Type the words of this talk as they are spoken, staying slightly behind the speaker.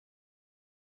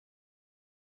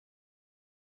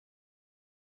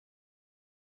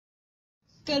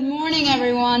Good morning,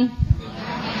 everyone.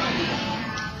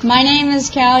 My name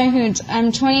is Callie Hoots.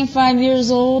 I'm 25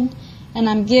 years old, and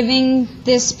I'm giving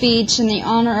this speech in the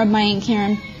honor of my Aunt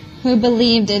Karen, who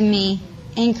believed in me,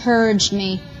 encouraged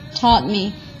me, taught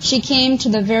me. She came to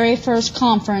the very first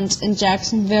conference in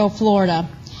Jacksonville, Florida.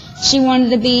 She wanted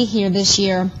to be here this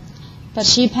year, but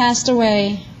she passed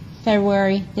away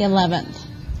February the 11th.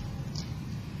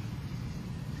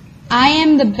 I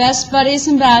am the Best Buddies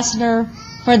Ambassador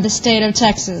for the state of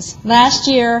Texas. Last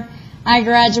year, I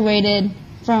graduated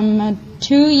from a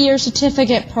 2-year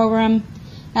certificate program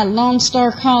at Lone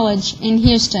Star College in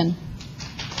Houston.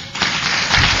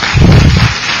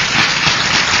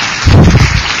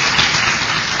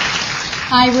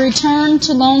 I returned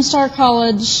to Lone Star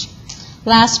College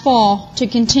last fall to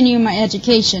continue my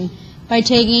education by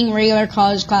taking regular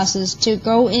college classes to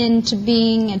go into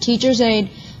being a teacher's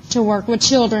aide to work with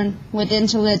children with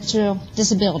intellectual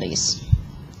disabilities.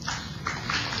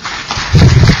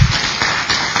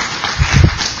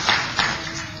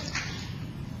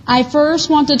 I first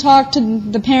want to talk to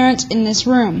the parents in this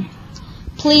room.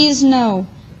 Please know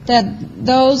that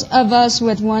those of us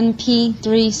with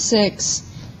 1P36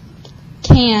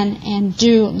 can and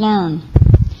do learn.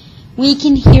 We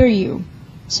can hear you,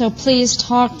 so please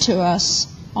talk to us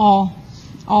all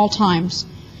times.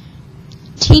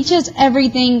 Teach us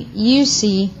everything you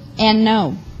see and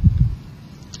know.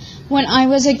 When I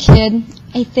was a kid,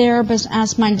 a therapist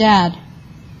asked my dad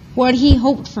what he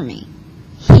hoped for me.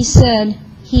 He said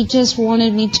he just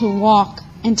wanted me to walk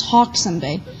and talk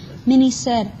someday. Minnie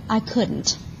said I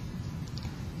couldn't.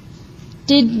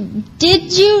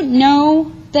 Did you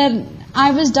know that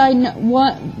I was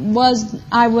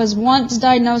once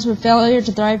diagnosed with failure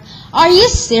to thrive? Are you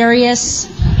serious?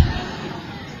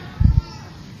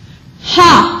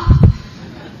 Ha!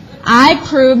 I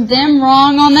proved them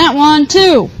wrong on that one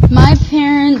too. My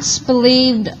parents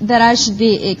believed that I should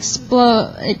be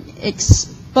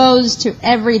exposed to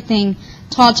everything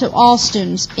taught to all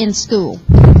students in school.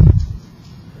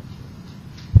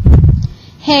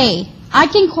 Hey, I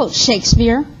can quote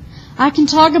Shakespeare. I can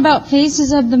talk about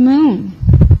phases of the moon.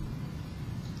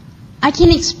 I can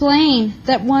explain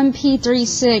that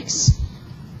 1P36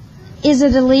 is a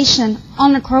deletion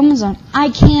on a chromosome. I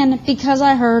can because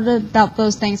I heard about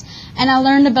those things, and I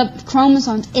learned about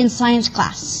chromosomes in science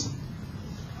class.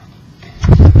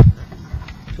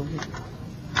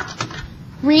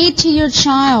 Read to your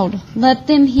child. Let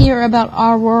them hear about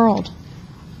our world.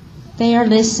 They are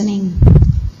listening.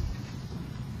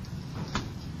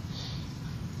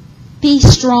 Be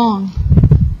strong.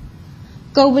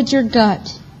 Go with your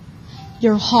gut,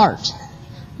 your heart.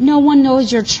 No one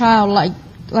knows your child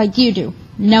like you do.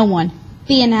 No one.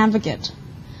 Be an advocate.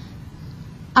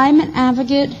 I'm an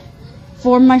advocate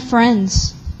for my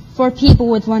friends, for people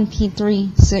with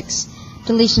 1P36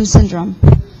 deletion syndrome,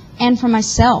 and for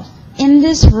myself. In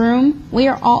this room, we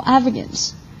are all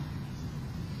advocates.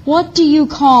 What do you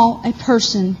call a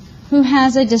person who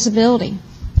has a disability?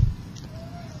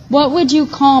 What would you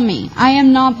call me? I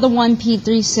am not the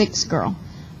 1P36 girl,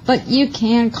 but you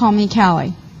can call me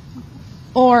Callie.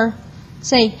 Or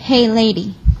say, hey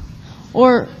lady.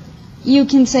 Or you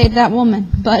can say that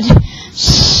woman, but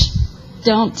shh,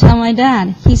 don't tell my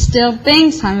dad. He still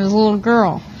thinks I'm his little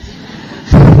girl.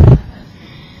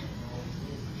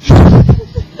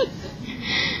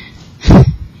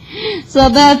 So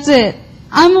that's it.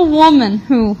 I'm a woman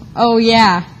who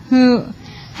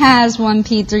has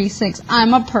 1P36.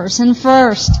 I'm a person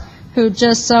first who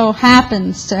just so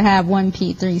happens to have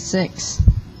 1P36.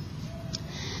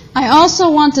 I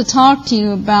also want to talk to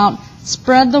you about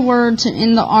spread the word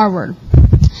in the R word.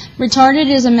 Retarded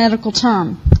is a medical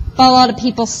term, but a lot of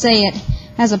people say it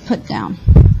as a put down.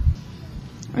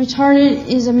 Retarded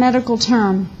is a medical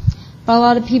term, but a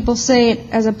lot of people say it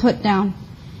as a put down.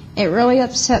 It really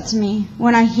upsets me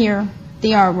when I hear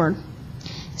the R word,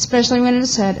 especially when it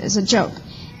is said as a joke.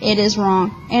 It is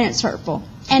wrong, and it's hurtful,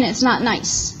 and it's not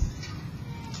nice.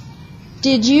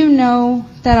 Did you know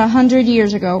that 100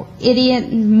 years ago, idiot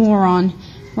and moron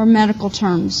were medical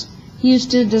terms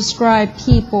used to describe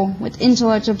people with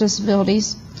intellectual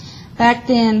disabilities? Back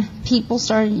then, people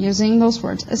started using those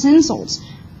words as insults.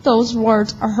 Those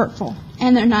words are hurtful,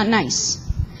 and they're not nice,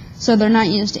 so they're not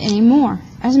used anymore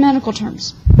as medical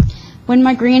terms. When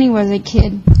my granny was a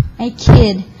kid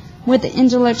with an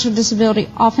intellectual disability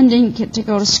often didn't get to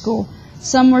go to school.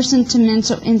 Some were sent to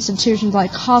mental institutions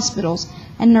like hospitals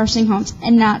and nursing homes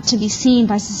and not to be seen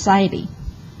by society.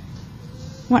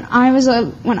 When I was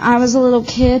a little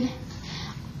kid,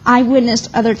 I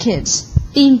witnessed other kids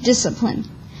being disciplined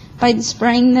by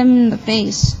spraying them in the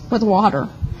face with water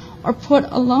or put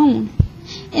alone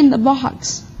in the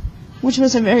box which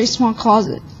was a very small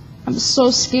closet. I was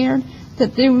so scared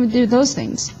that they would do those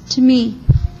things to me.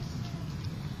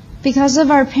 Because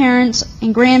of our parents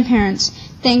and grandparents,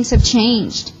 things have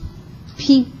changed.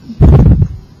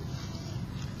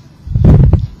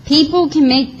 People can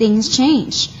make things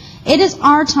change. It is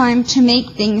our time to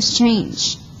make things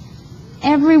change.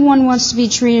 Everyone wants to be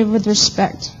treated with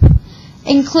respect,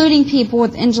 including people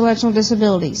with intellectual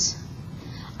disabilities.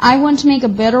 I want to make a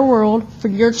better world for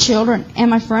your children and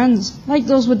my friends, like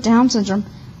those with Down syndrome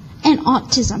and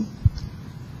autism.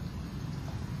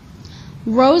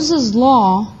 Rose's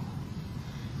Law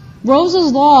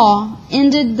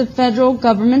ended the federal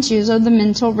government's use of the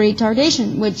mental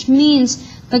retardation, which means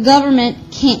the government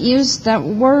can't use that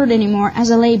word anymore as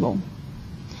a label.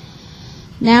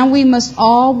 Now we must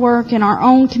all work in our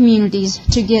own communities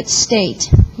to get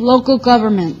state, local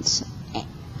governments,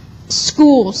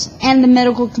 schools, and the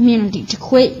medical community to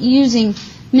quit using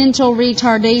mental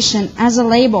retardation as a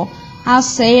label. I'll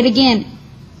say it again.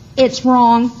 It's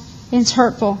wrong, it's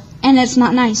hurtful, and it's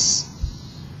not nice.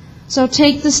 So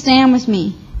take the stand with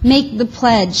me. Make the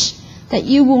pledge that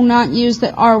you will not use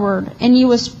the R word, and you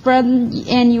will spread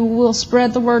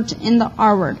the word in the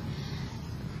R word.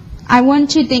 I want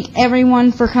to thank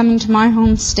everyone for coming to my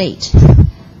home state.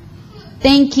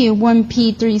 Thank you,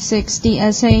 1P36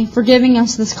 DSA, for giving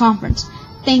us this conference.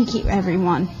 Thank you,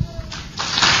 everyone.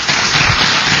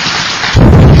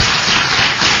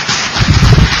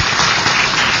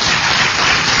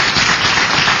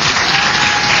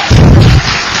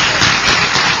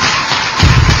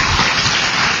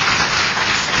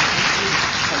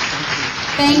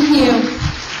 Thank you.